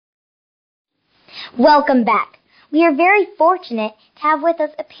Welcome back. We are very fortunate to have with us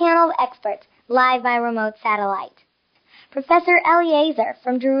a panel of experts live by remote satellite. Professor Eliezer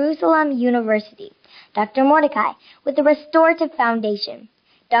from Jerusalem University, Dr. Mordecai with the Restorative Foundation,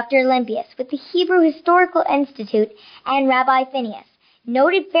 Dr. Olympius with the Hebrew Historical Institute, and Rabbi Phineas,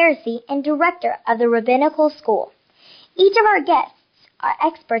 noted Pharisee and director of the Rabbinical School. Each of our guests are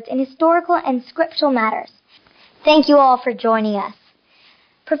experts in historical and scriptural matters. Thank you all for joining us.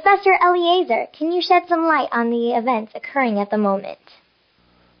 Professor Eliezer, can you shed some light on the events occurring at the moment?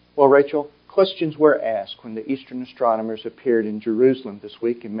 Well, Rachel, questions were asked when the Eastern astronomers appeared in Jerusalem this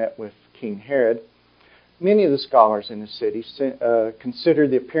week and met with King Herod. Many of the scholars in the city consider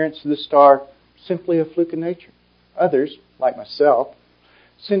the appearance of the star simply a fluke of nature. Others, like myself,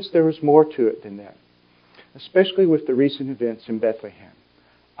 sensed there was more to it than that, especially with the recent events in Bethlehem.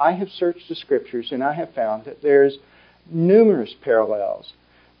 I have searched the scriptures and I have found that there's numerous parallels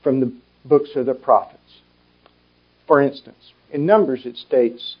from the books of the prophets. For instance, in Numbers it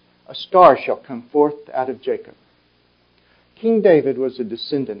states, "A star shall come forth out of Jacob." King David was a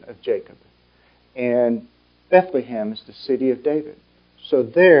descendant of Jacob, and Bethlehem is the city of David. So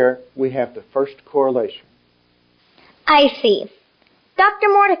there we have the first correlation. I see. Dr.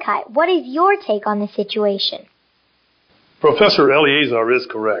 Mordecai, what is your take on the situation? Professor Eliezer is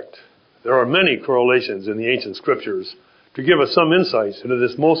correct. There are many correlations in the ancient scriptures to give us some insights into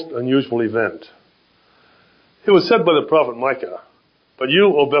this most unusual event. It was said by the prophet Micah, "But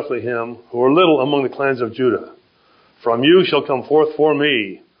you, O Bethlehem, who are little among the clans of Judah, from you shall come forth for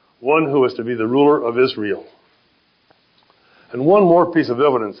me one who is to be the ruler of Israel." And one more piece of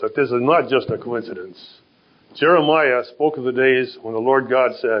evidence that this is not just a coincidence. Jeremiah spoke of the days when the Lord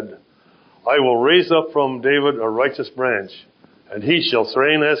God said, "I will raise up from David a righteous branch, and he shall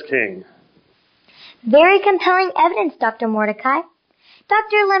reign as king." Very compelling evidence, Dr. Mordecai.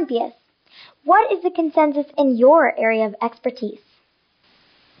 Dr. Olympius, what is the consensus in your area of expertise?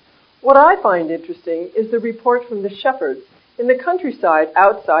 What I find interesting is the report from the shepherds in the countryside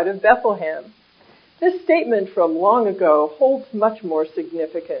outside of Bethlehem. This statement from long ago holds much more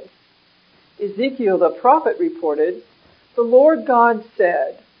significance. Ezekiel the prophet reported, "The Lord God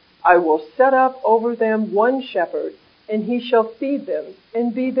said, I will set up over them one shepherd, and he shall feed them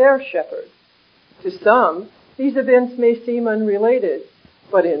and be their shepherd." To some, these events may seem unrelated,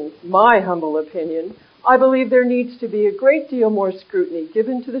 but in my humble opinion, I believe there needs to be a great deal more scrutiny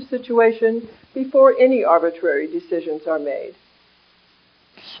given to the situation before any arbitrary decisions are made.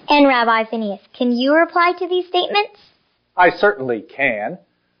 And Rabbi Phineas, can you reply to these statements? I certainly can.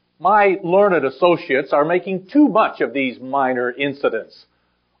 My learned associates are making too much of these minor incidents.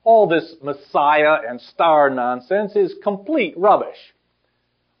 All this Messiah and star nonsense is complete rubbish.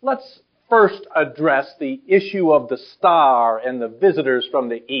 Let's first address the issue of the star and the visitors from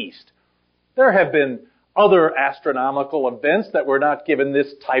the east. There have been other astronomical events that were not given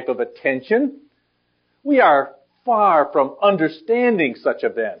this type of attention. We are far from understanding such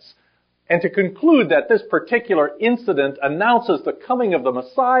events. And to conclude that this particular incident announces the coming of the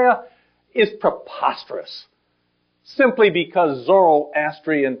Messiah is preposterous. Simply because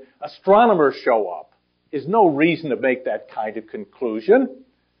Zoroastrian astronomers show up is no reason to make that kind of conclusion.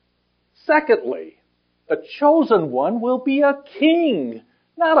 Secondly, the chosen one will be a king,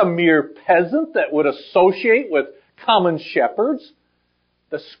 not a mere peasant that would associate with common shepherds.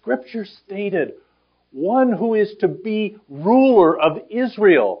 The scripture stated, one who is to be ruler of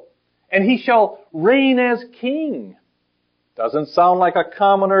Israel, and he shall reign as king. Doesn't sound like a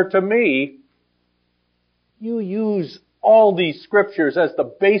commoner to me. You use all these scriptures as the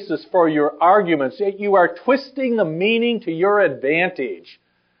basis for your arguments, yet you are twisting the meaning to your advantage.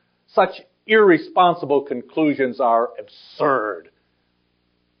 Such irresponsible conclusions are absurd.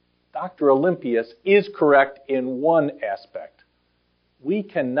 Dr. Olympius is correct in one aspect. We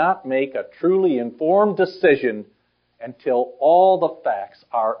cannot make a truly informed decision until all the facts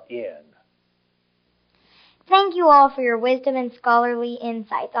are in. Thank you all for your wisdom and scholarly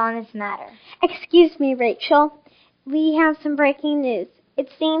insights on this matter. Excuse me, Rachel. We have some breaking news. It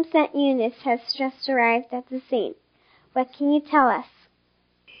seems that Eunice has just arrived at the scene. What can you tell us?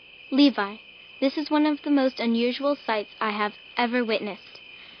 Levi, this is one of the most unusual sights I have ever witnessed.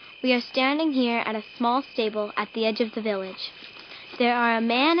 We are standing here at a small stable at the edge of the village. There are a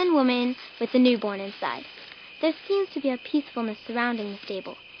man and woman with a newborn inside. There seems to be a peacefulness surrounding the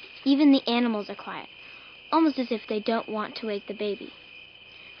stable. Even the animals are quiet, almost as if they don't want to wake the baby.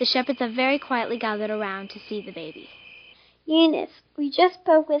 The shepherds have very quietly gathered around to see the baby. Eunice, we just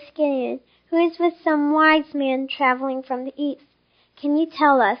spoke with Gideon, who is with some wise men traveling from the east. Can you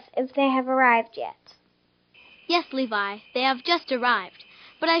tell us if they have arrived yet? Yes, Levi, they have just arrived.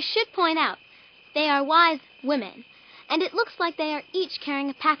 But I should point out, They are wise women, and it looks like they are each carrying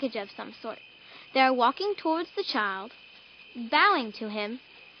a package of some sort. They are walking towards the child, bowing to him,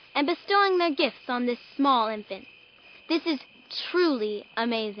 and bestowing their gifts on this small infant. This is truly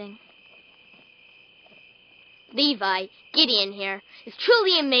amazing. Levi, Gideon here. It's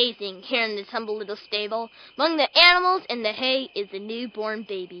truly amazing here in this humble little stable. Among the animals and the hay is a newborn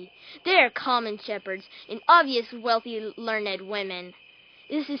baby. They are common shepherds and obvious wealthy, learned women.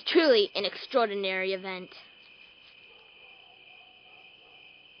 This is truly an extraordinary event.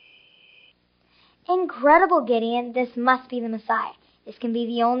 Incredible, Gideon. This must be the Messiah. This can be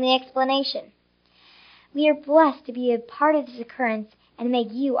the only explanation. We are blessed to be a part of this occurrence and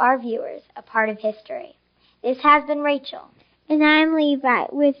make you, our viewers, a part of history. This has been Rachel. And I'm Levi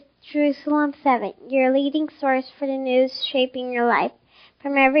with Jerusalem 7, your leading source for the news shaping your life.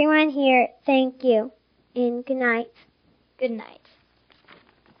 From everyone here, thank you, and good night. Good night.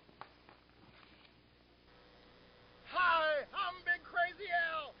 Hi, I'm Big Crazy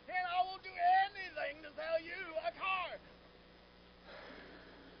Al, and I will do anything to sell you a car.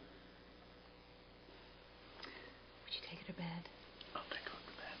 Would you take her to bed? I'll take her to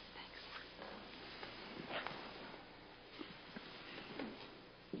bed. Thanks.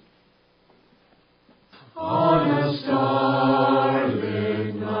 On a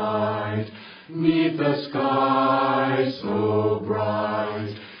starlit night, 'neath the sky so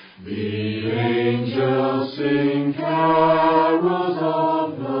bright, the angels sing carols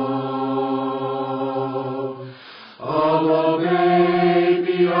of love, of a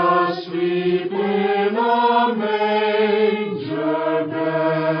baby asleep in a manger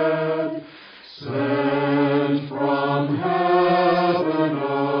bed, sent from heaven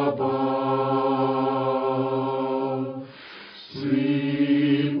above.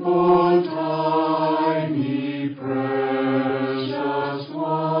 Sleep, O tiny precious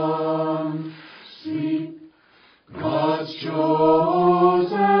one, sleep, God's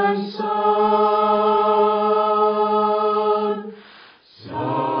chosen son.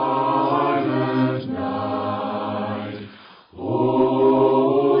 Silent night,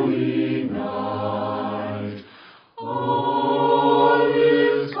 holy night, all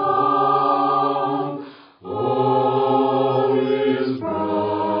is calm, all is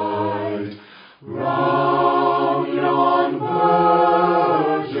bright, round yon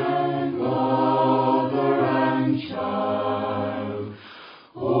virgin mother and child.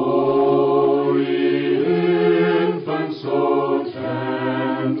 Holy infant, so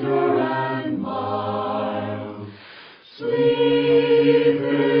tender and mild, sleep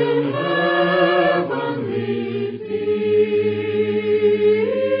in heavenly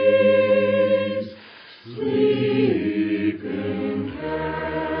peace. Sleep in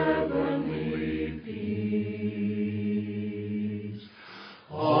heavenly peace.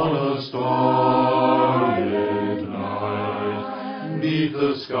 On a starlit night, 'neath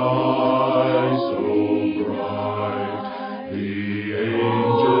the sky so bright, the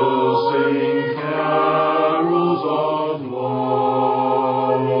angels sing carols of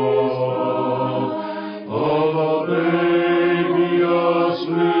love, of a baby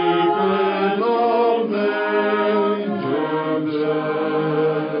asleep in a manger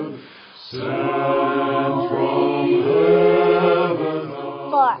bed, sent from heaven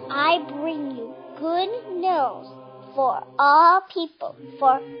For I bring you good news for all people.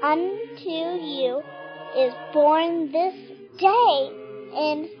 For unto you is born this day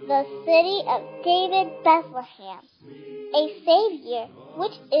in the city of David, Bethlehem, a Savior,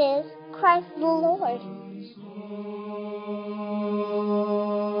 which is Christ the Lord.